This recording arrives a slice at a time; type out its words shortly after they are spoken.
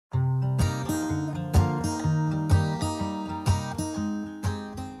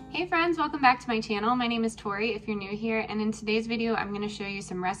Hey friends, welcome back to my channel. My name is Tori if you're new here, and in today's video I'm going to show you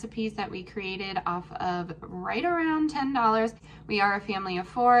some recipes that we created off of right around $10. We are a family of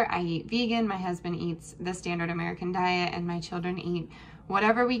 4. I eat vegan, my husband eats the standard American diet, and my children eat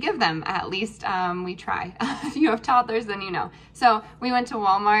whatever we give them. At least we try. If you have toddlers, then you know. So we went to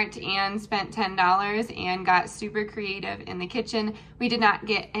Walmart and spent $10 and got super creative in the kitchen. We did not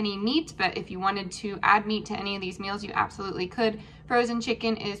get any meat, but if you wanted to add meat to any of these meals, you absolutely could. Frozen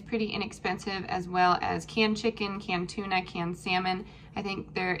chicken is pretty inexpensive, as well as canned chicken, canned tuna, canned salmon. I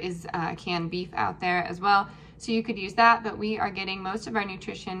think there is canned beef out there as well, so you could use that, but we are getting most of our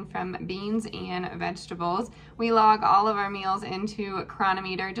nutrition from beans and vegetables. We log all of our meals into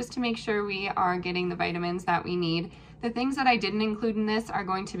Cronometer just to make sure we are getting the vitamins that we need. The things that I didn't include in this are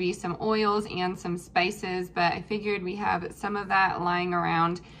going to be some oils and some spices, but I figured we have some of that lying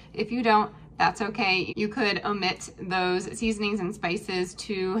around. If you don't, that's okay. You could omit those seasonings and spices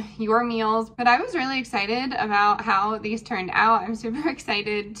to your meals, but I was really excited about how these turned out. I'm super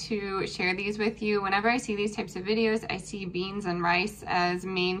excited to share these with you. Whenever I see these types of videos, I see beans and rice as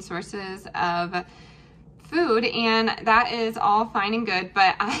main sources of food, and that is all fine and good,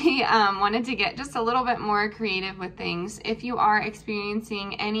 but I wanted to get just a little bit more creative with things. If you are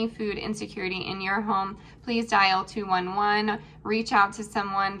experiencing any food insecurity in your home, please dial 211, reach out to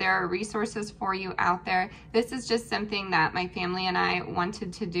someone. There are resources for you out there. This is just something that my family and I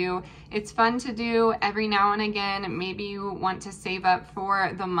wanted to do. It's fun to do every now and again. Maybe you want to save up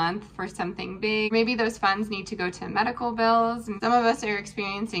for the month for something big. Maybe those funds need to go to medical bills. Some of us are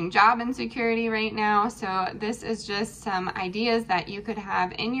experiencing job insecurity right now, so this is just some ideas that you could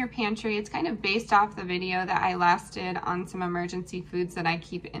have in your pantry. It's kind of based off the video that I last did on some emergency foods that I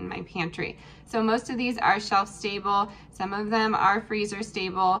keep in my pantry. So most of these are shelf stable. Some of them are freezer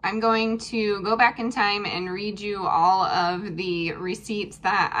stable. I'm going to go back in time and read you all of the receipts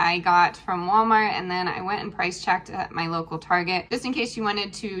that I got from Walmart, and then I went and price checked at my local Target, just in case you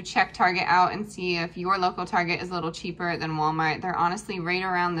wanted to check Target out and see if your local Target is a little cheaper than Walmart. They're honestly right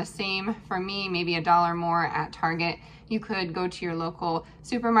around the same for me, maybe $1 more at Target. You could go to your local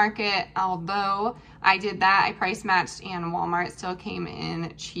supermarket, although I did that, I price matched, and Walmart still came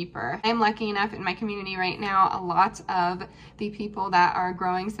in cheaper. I'm lucky enough in my community right now, a lot of the people that are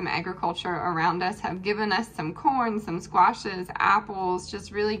growing some agriculture around us have given us some corn, some squashes, apples,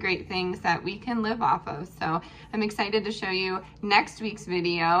 just really great things that we can live off of. So I'm excited to show you next week's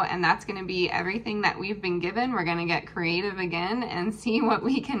video, and that's gonna be everything that we've been given. We're gonna get creative again and see what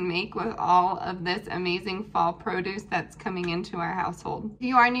we can make with all of this amazing fall produce that's coming into our household. If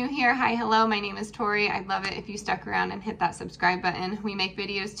you are new here, hi, hello, my name is Tory. I'd love it if you stuck around and hit that subscribe button. We make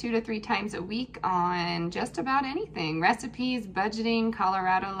videos 2 to 3 times a week on just about anything: recipes, budgeting,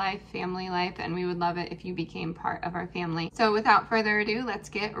 Colorado life, family life, and we would love it if you became part of our family. So without further ado, let's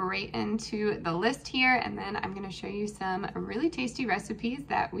get right into the list here, and then I'm going to show you some really tasty recipes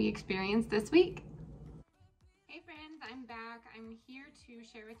that we experienced this week. Hey friends, I'm back. I'm here to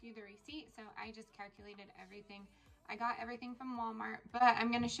share with you the receipt. So I just calculated everything. I got everything from Walmart, but I'm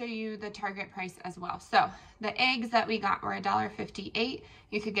going to show you the Target price as well. So the eggs that we got were $1.58.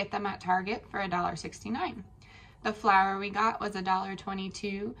 You could get them at Target for $1.69. The flour we got was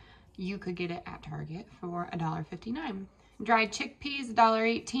 $1.22. You could get it at Target for $1.59. Dried chickpeas,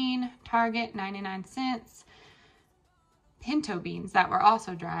 $1.18. Target, 99 cents. Pinto beans that were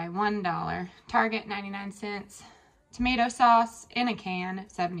also dry, $1. Target, 99 cents. Tomato sauce in a can,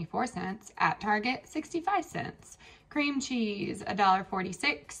 74 cents. At Target, 65 cents. Cream cheese,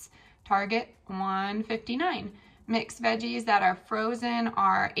 $1.46. Target, $1.59. Mixed veggies that are frozen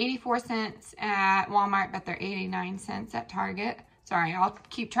are 84 cents at Walmart, but they're 89 cents at Target. Sorry, I'll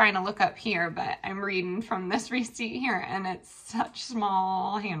keep trying to look up here, but I'm reading from this receipt here, and it's such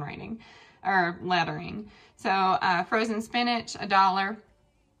small handwriting, or lettering. So frozen spinach, $1.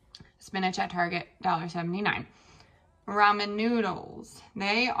 Spinach at Target, $1.79. Ramen noodles,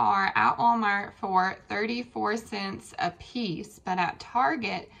 they are at Walmart for 34 cents a piece, but at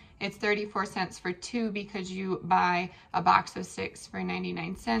Target it's 34 cents for 2 because you buy a box of 6 for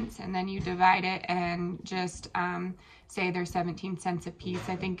 99 cents, and then you divide it and just say they're 17 cents a piece.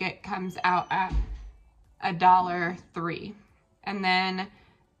 I think it comes out at $1.03. And then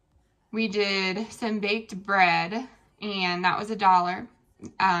we did some baked bread, and that was $1.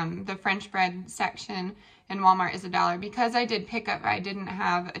 The French bread section in Walmart is $1. Because I did pick up, I didn't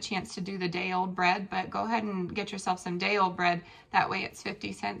have a chance to do the day-old bread, but go ahead and get yourself some day-old bread. That way it's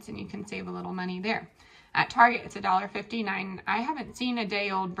 50 cents and you can save a little money there. At Target, it's $1.59. I haven't seen a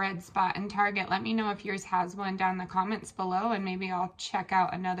day-old bread spot in Target. Let me know if yours has one down in the comments below, and maybe I'll check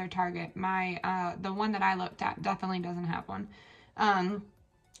out another Target. The one that I looked at definitely doesn't have one.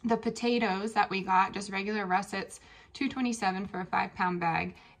 The potatoes that we got, just regular russets, $2.27 for a 5-pound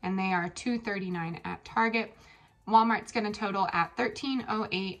bag, and they are $2.39 at Target. Walmart's going to total at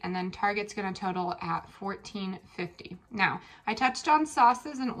 $13.08, and then Target's going to total at $14.50. Now, I touched on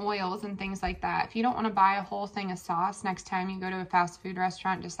sauces and oils and things like that. If you don't want to buy a whole thing of sauce next time you go to a fast food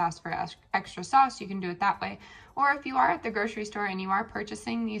restaurant, just ask for extra sauce. You can do it that way. Or if you are at the grocery store and you are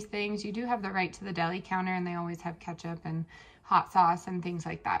purchasing these things, you do have the right to the deli counter, and they always have ketchup and hot sauce and things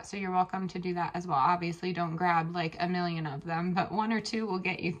like that. So you're welcome to do that as well. Obviously, don't grab like a million of them, but 1 or 2 will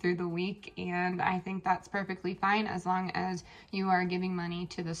get you through the week. And I think that's perfectly fine as long as you are giving money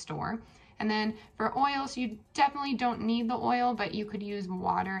to the store. And then for oils, you definitely don't need the oil, but you could use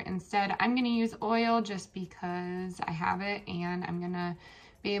water instead. I'm going to use oil just because I have it, and I'm going to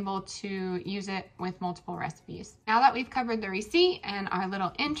be able to use it with multiple recipes. Now that we've covered the receipt and our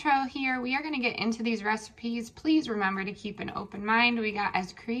little intro here, we are going to get into these recipes. Please remember to keep an open mind. We got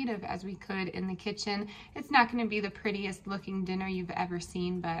as creative as we could in the kitchen. It's not going to be the prettiest looking dinner you've ever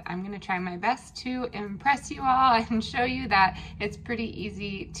seen, but I'm going to try my best to impress you all and show you that it's pretty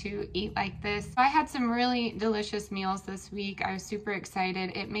easy to eat like this. I had some really delicious meals this week. I was super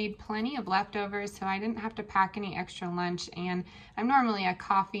excited. It made plenty of leftovers, so I didn't have to pack any extra lunch, and I'm normally a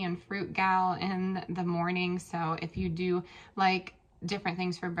coffee and fruit gal in the morning, so if you do like different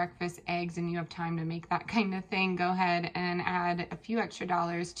things for breakfast, eggs, and you have time to make that kind of thing, go ahead and add a few extra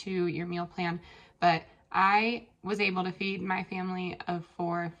dollars to your meal plan. But I was able to feed my family of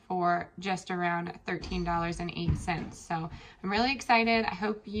 4 for just around $13.08. So I'm really excited. I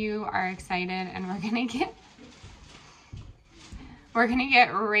hope you are excited, and we're gonna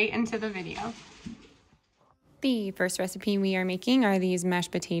get right into the video. The first recipe we are making are these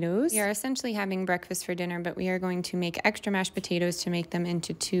mashed potatoes. We are essentially having breakfast for dinner, but we are going to make extra mashed potatoes to make them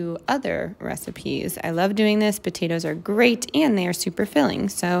into 2 other recipes. I love doing this. Potatoes are great, and they are super filling.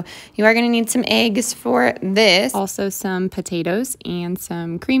 So you are going to need some eggs for this. Also some potatoes and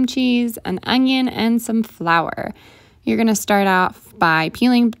some cream cheese, an onion, and some flour. You're going to start off by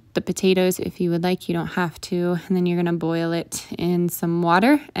peeling the potatoes if you would like. You don't have to. And then you're going to boil it in some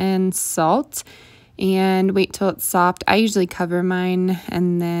water and salt and wait till it's soft. I usually cover mine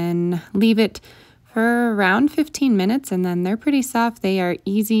and then leave it for around 15 minutes, and then they're pretty soft. They are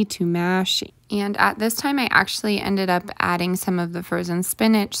easy to mash. And at this time, I actually ended up adding some of the frozen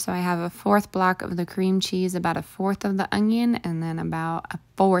spinach. So I have a 4th block of the cream cheese, about a 4th of the onion, and then about a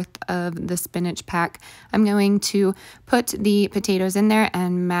 4th of the spinach pack. I'm going to put the potatoes in there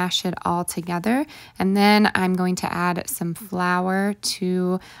and mash it all together. And then I'm going to add some flour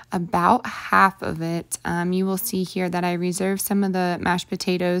to about half of it. You will see here that I reserved some of the mashed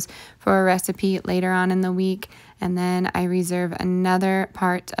potatoes for a recipe later on in the week. And then I reserve another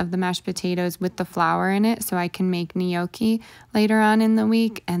part of the mashed potatoes with the flour in it so I can make gnocchi later on in the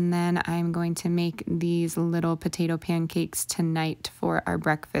week. And then I'm going to make these little potato pancakes tonight for our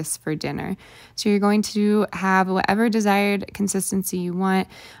breakfast for dinner. So you're going to have whatever desired consistency you want.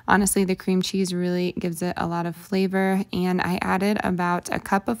 Honestly, the cream cheese really gives it a lot of flavor. And I added about a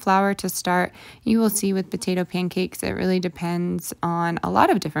cup of flour to start. You will see with potato pancakes, it really depends on a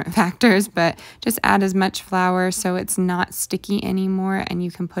lot of different factors, but just add as much flour so it's not sticky anymore, and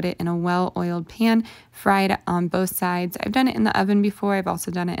you can put it in a well-oiled pan, fried on both sides. I've done it in the oven before. I've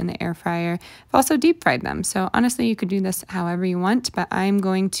also done it in the air fryer. I've also deep fried them. So honestly, you could do this however you want, but I'm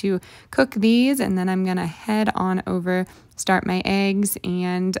going to cook these, and then I'm going to head on over, start my eggs,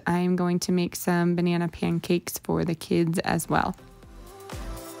 and I'm going to make some banana pancakes for the kids as well.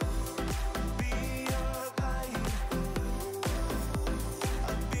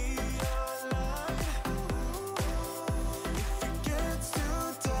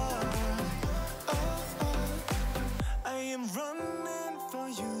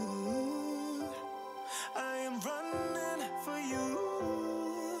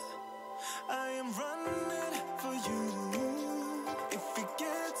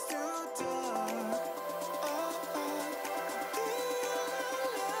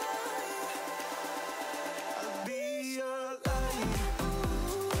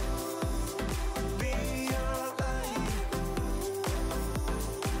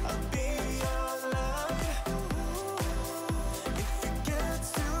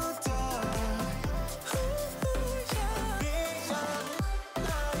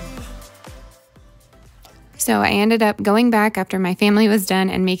 So I ended up going back after my family was done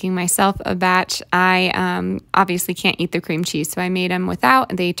and making myself a batch. I obviously can't eat the cream cheese, so I made them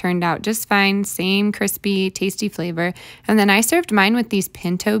without. They turned out just fine, same crispy, tasty flavor. And then I served mine with these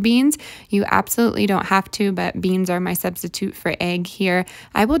pinto beans. You absolutely don't have to, but beans are my substitute for egg here.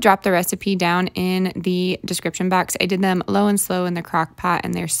 I will drop the recipe down in the description box. I did them low and slow in the crock pot,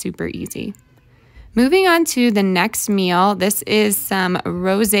 and they're super easy. Moving on to the next meal, this is some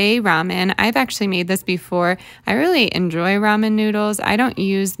rosé ramen. I've actually made this before. I really enjoy ramen noodles. I don't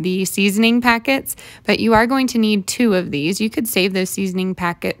use the seasoning packets, but you are going to need 2 of these. You could save those seasoning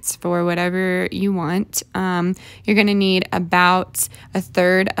packets for whatever you want. You're going to need about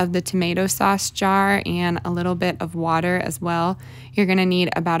 1/3 of the tomato sauce jar and a little bit of water as well. You're going to need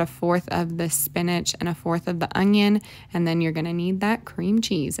about 1/4 of the spinach and 1/4 of the onion, and then you're going to need that cream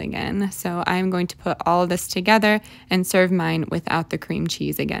cheese again. So I'm going to put all of this together and serve mine without the cream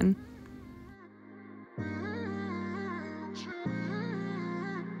cheese again.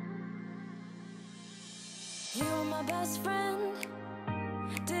 You were my best friend,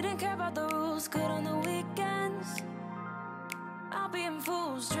 didn't care about the rules, good on the weekends. I'll be in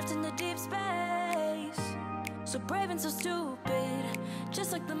fools, drifting to deep space. So brave and so stupid,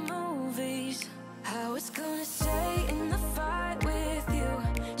 just like the movies. I was gonna stay in the fight with you,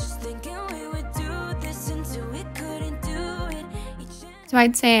 just thinking we would do this until we couldn't do it. So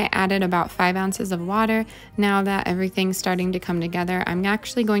I'd say I added about 5 ounces of water. Now that everything's starting to come together, I'm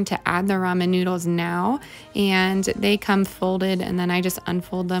actually going to add the ramen noodles now, and they come folded, and then I just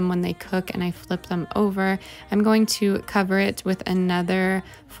unfold them when they cook and I flip them over. I'm going to cover it with another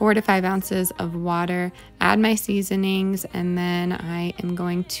 4 to 5 ounces of water, add my seasonings, and then I am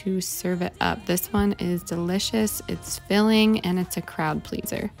going to serve it up. This one is delicious, it's filling, and it's a crowd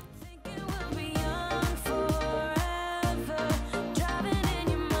pleaser.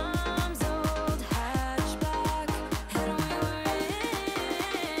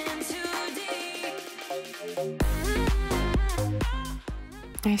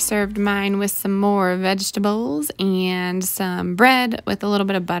 I served mine with some more vegetables and some bread with a little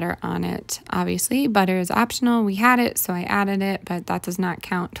bit of butter on it. Obviously, butter is optional. We had it, so I added it, but that does not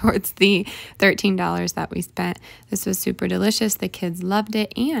count towards the $13 that we spent. This was super delicious. The kids loved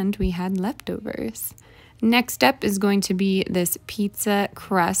it, and we had leftovers. Next up is going to be this pizza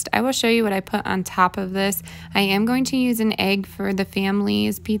crust. I will show you what I put on top of this. I am going to use an egg for the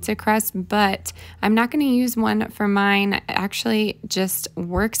family's pizza crust, but I'm not going to use one for mine. It actually just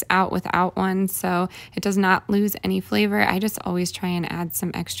works out without one, so it does not lose any flavor. I just always try and add some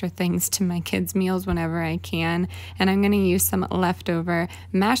extra things to my kids' meals whenever I can, and I'm going to use some leftover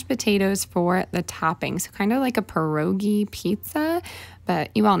mashed potatoes for the topping. So kind of like a pierogi pizza,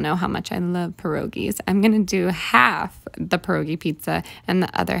 but you all know how much I love pierogies. I'm going to do half the pierogi pizza and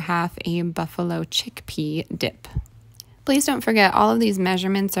the other half a buffalo chickpea dip. Please don't forget, all of these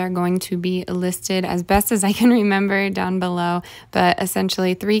measurements are going to be listed as best as I can remember down below, but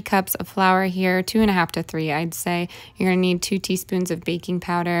essentially 3 cups of flour here, 2.5 to 3 I'd say. You're going to need 2 teaspoons of baking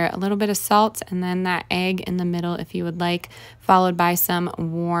powder, a little bit of salt, and then that egg in the middle if you would like, followed by some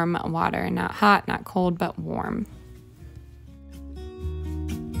warm water. Not hot, not cold, but warm.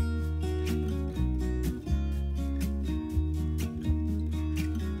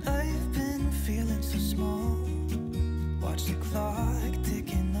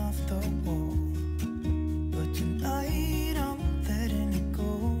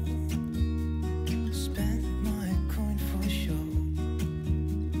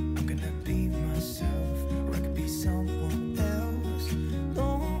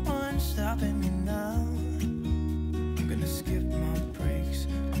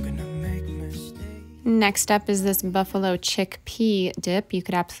 Next up is this buffalo chickpea dip. You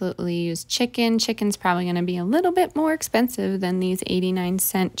could absolutely use chicken. Chicken's probably going to be a little bit more expensive than these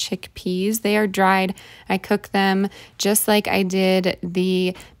 89-cent chickpeas. They are dried. I cook them just like I did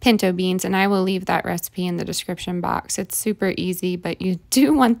the pinto beans, and I will leave that recipe in the description box. It's super easy, but you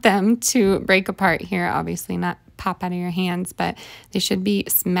do want them to break apart here. Obviously not pop out of your hands, but they should be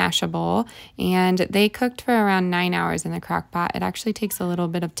smashable. And they cooked for around 9 hours in the crock pot. It actually takes a little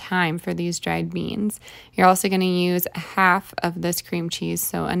bit of time for these dried beans. You're also going to use half of this cream cheese,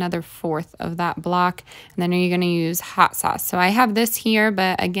 so another 1/4 of that block. And then you're going to use hot sauce. So I have this here,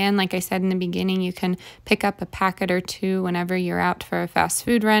 but again, like I said in the beginning, you can pick up a packet or 2 whenever you're out for a fast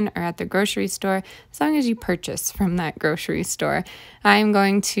food run or at the grocery store, as long as you purchase from that grocery store. I'm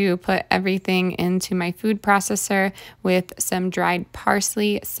going to put everything into my food processor saucer with some dried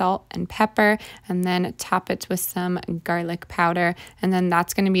parsley, salt, and pepper, and then top it with some garlic powder. And then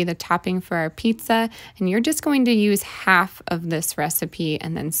that's going to be the topping for our pizza. And you're just going to use half of this recipe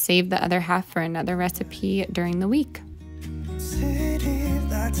and then save the other half for another recipe during the week. City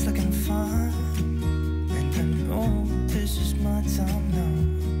that's looking fun, and I know this is my time now.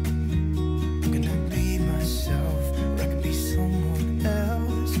 I'm gonna be myself, or I could be someone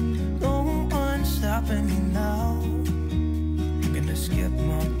else. No one's stopping me now. I'm gonna skip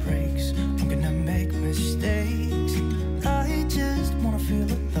my breaks, I'm gonna make mistakes. I just wanna feel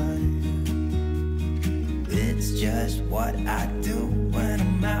alive. It's just what I do when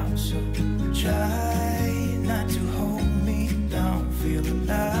I'm out, so try not to hold me down. Feel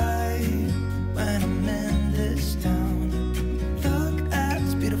alive when I'm in this town. Look at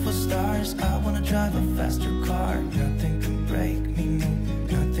these beautiful stars. I wanna drive a faster car. Nothing can break me, no,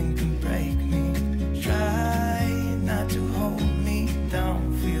 nothing can break me. Try not to hold me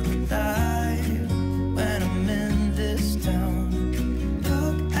down. Feel alive when I'm in this town.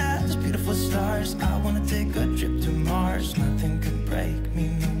 Look at these beautiful stars. I wanna take a trip to Mars. Nothing can break me,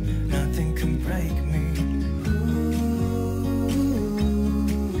 no, nothing can break me.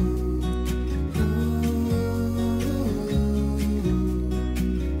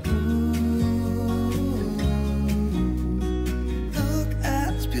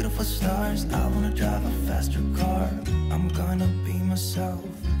 Stars, I wanna drive a faster car. I'm gonna be myself,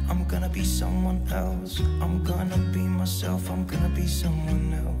 I'm gonna be someone else. I'm gonna be myself, I'm gonna be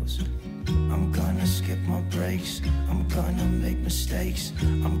someone else. I'm gonna skip my breaks, I'm gonna make mistakes.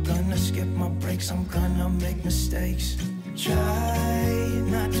 I'm gonna skip my breaks, I'm gonna make mistakes. Try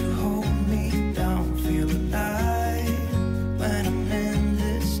not to hold me down. Feel alive when I'm in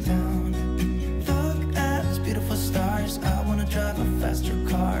this town. Look at these beautiful stars. I wanna drive a faster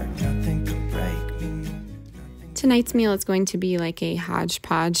car. Nothing can break me. Tonight's meal is going to be like a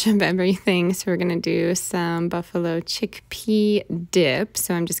hodgepodge of everything. So we're going to do some buffalo chickpea dip.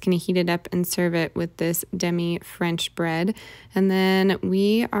 So I'm just going to heat it up and serve it with this demi French bread. And then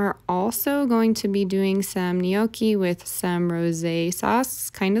we are also going to be doing some gnocchi with some rosé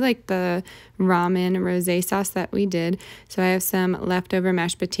sauce, kind of like the ramen rosé sauce that we did. So I have some leftover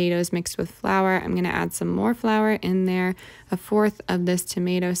mashed potatoes mixed with flour. I'm going to add some more flour in there, a fourth of this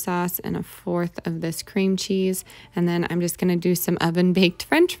tomato sauce, and a fourth of this cream cheese. And then I'm just going to do some oven baked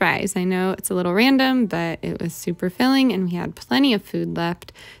French fries. I know it's a little random, but it was super filling and we had plenty of food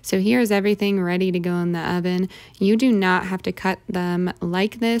left. So here's everything ready to go in the oven. You do not have to cut them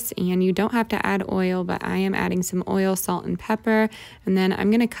like this, and you don't have to add oil, but I am adding some oil, salt, and pepper. And then I'm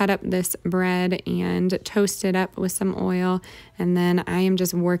going to cut up this bread and toast it up with some oil. And then I am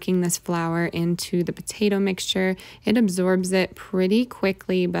just working this flour into the potato mixture. It absorbs it pretty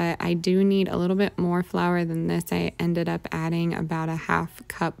quickly, but I do need a little bit more flour than this. I ended up adding about a half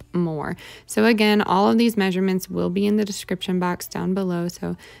cup more. So again, all of these measurements will be in the description box down below,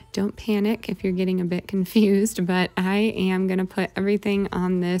 so don't panic if you're getting a bit confused, but I am going to put everything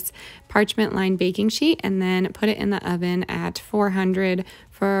on this parchment lined baking sheet and then put it in the oven at 400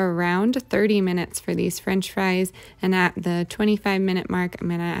 for around 30 minutes for these French fries. And at the 25-minute mark, I'm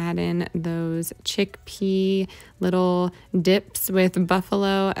going to add in those chickpea little dips with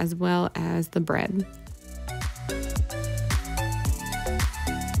buffalo as well as the bread.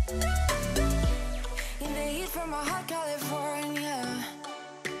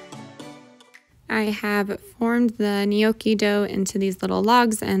 I have formed the gnocchi dough into these little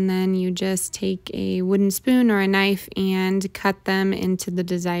logs, and then you just take a wooden spoon or a knife and cut them into the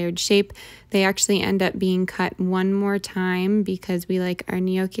desired shape. They actually end up being cut one more time because we like our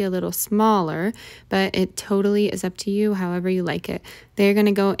gnocchi a little smaller, but it totally is up to you however you like it. They're going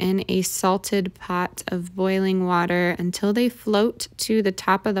to go in a salted pot of boiling water until they float to the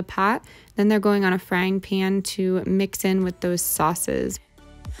top of the pot. Then they're going on a frying pan to mix in with those sauces.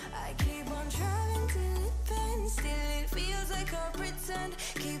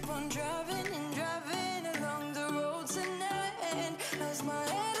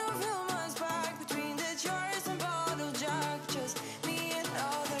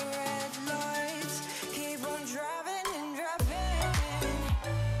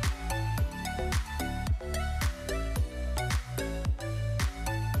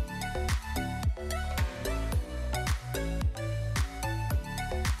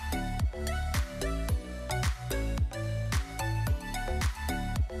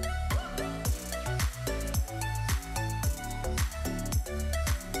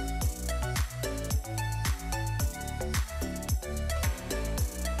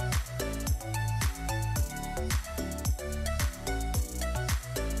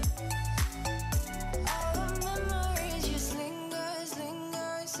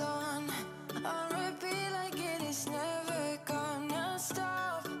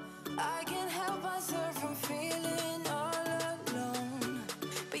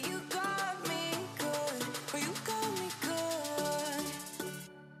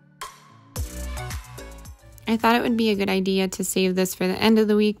 I thought it would be a good idea to save this for the end of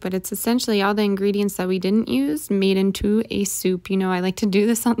the week, but it's essentially all the ingredients that we didn't use made into a soup. You know, I like to do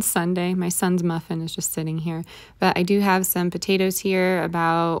this on Sunday. My son's muffin is just sitting here, but I do have some potatoes here,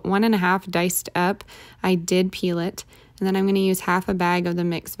 about 1.5 diced up. I did peel it. And then I'm going to use half a bag of the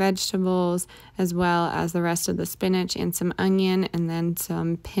mixed vegetables, as well as the rest of the spinach and some onion, and then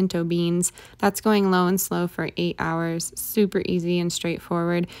some pinto beans. That's going low and slow for 8 hours. Super easy and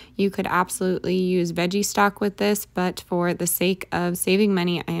straightforward. You could absolutely use veggie stock with this, but for the sake of saving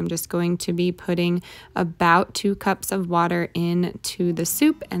money, I am just going to be putting about 2 cups of water into the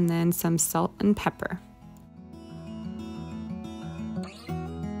soup, and then some salt and pepper.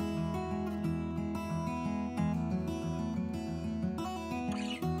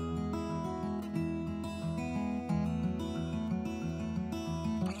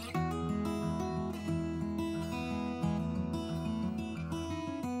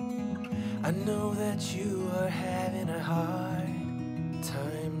 I know that you are having a hard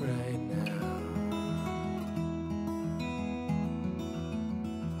time right now.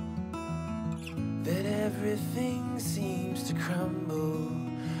 That everything seems to crumble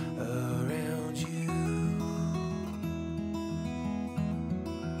around you.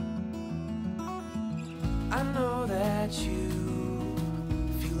 I know that you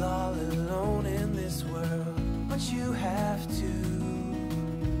feel all alone in this world, but you have to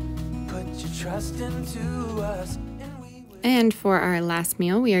put your trust into us. And for our last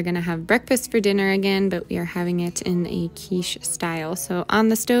meal, we are going to have breakfast for dinner again, but we are having it in a quiche style. So on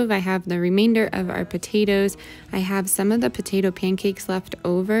the stove, I have the remainder of our potatoes. I have some of the potato pancakes left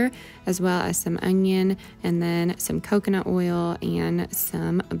over, as well as some onion, and then some coconut oil and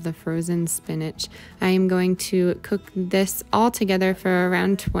some of the frozen spinach. I am going to cook this all together for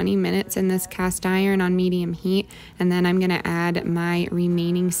around 20 minutes in this cast iron on medium heat, and then I'm going to add my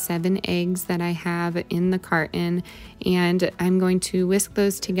remaining 7 eggs that I have in the carton, and I'm going to whisk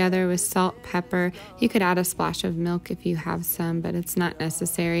those together with salt, pepper. You could add a splash of milk if you have some, but it's not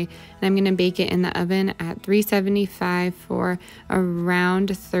necessary. And I'm going to bake it in the oven at 375 for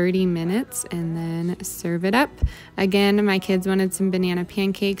around 30 minutes and then serve it up. Again, my kids wanted some banana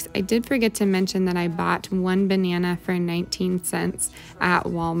pancakes. I did forget to mention that I bought 1 banana for 19 cents at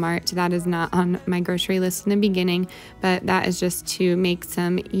Walmart. That is not on my grocery list in the beginning, but that is just to make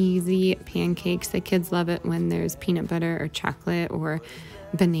some easy pancakes. The kids love it when there's peanut butter or chocolate or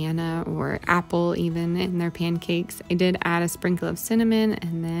banana or apple even in their pancakes. I did add a sprinkle of cinnamon,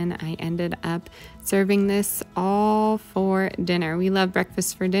 and then I ended up serving this all for dinner. We love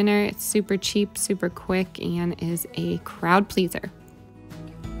breakfast for dinner. It's super cheap, super quick, and is a crowd pleaser.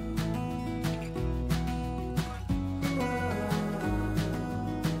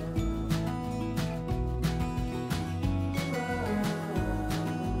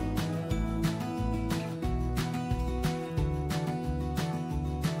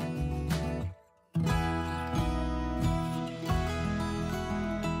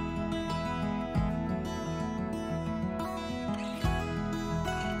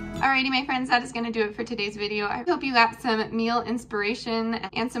 Alrighty, my friends, that is going to do it for today's video. I hope you got some meal inspiration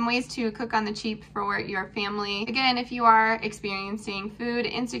and some ways to cook on the cheap for your family. Again, if you are experiencing food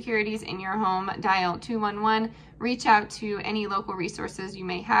insecurities in your home, dial 211. Reach out to any local resources you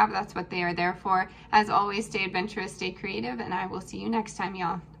may have. That's what they are there for. As always, stay adventurous, stay creative, and I will see you next time,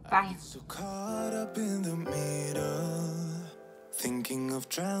 y'all. Bye. So caught up in the middle, thinking of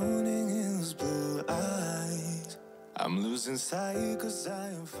drowning in those blue eyes. I'm losing sight 'cause I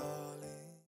am falling.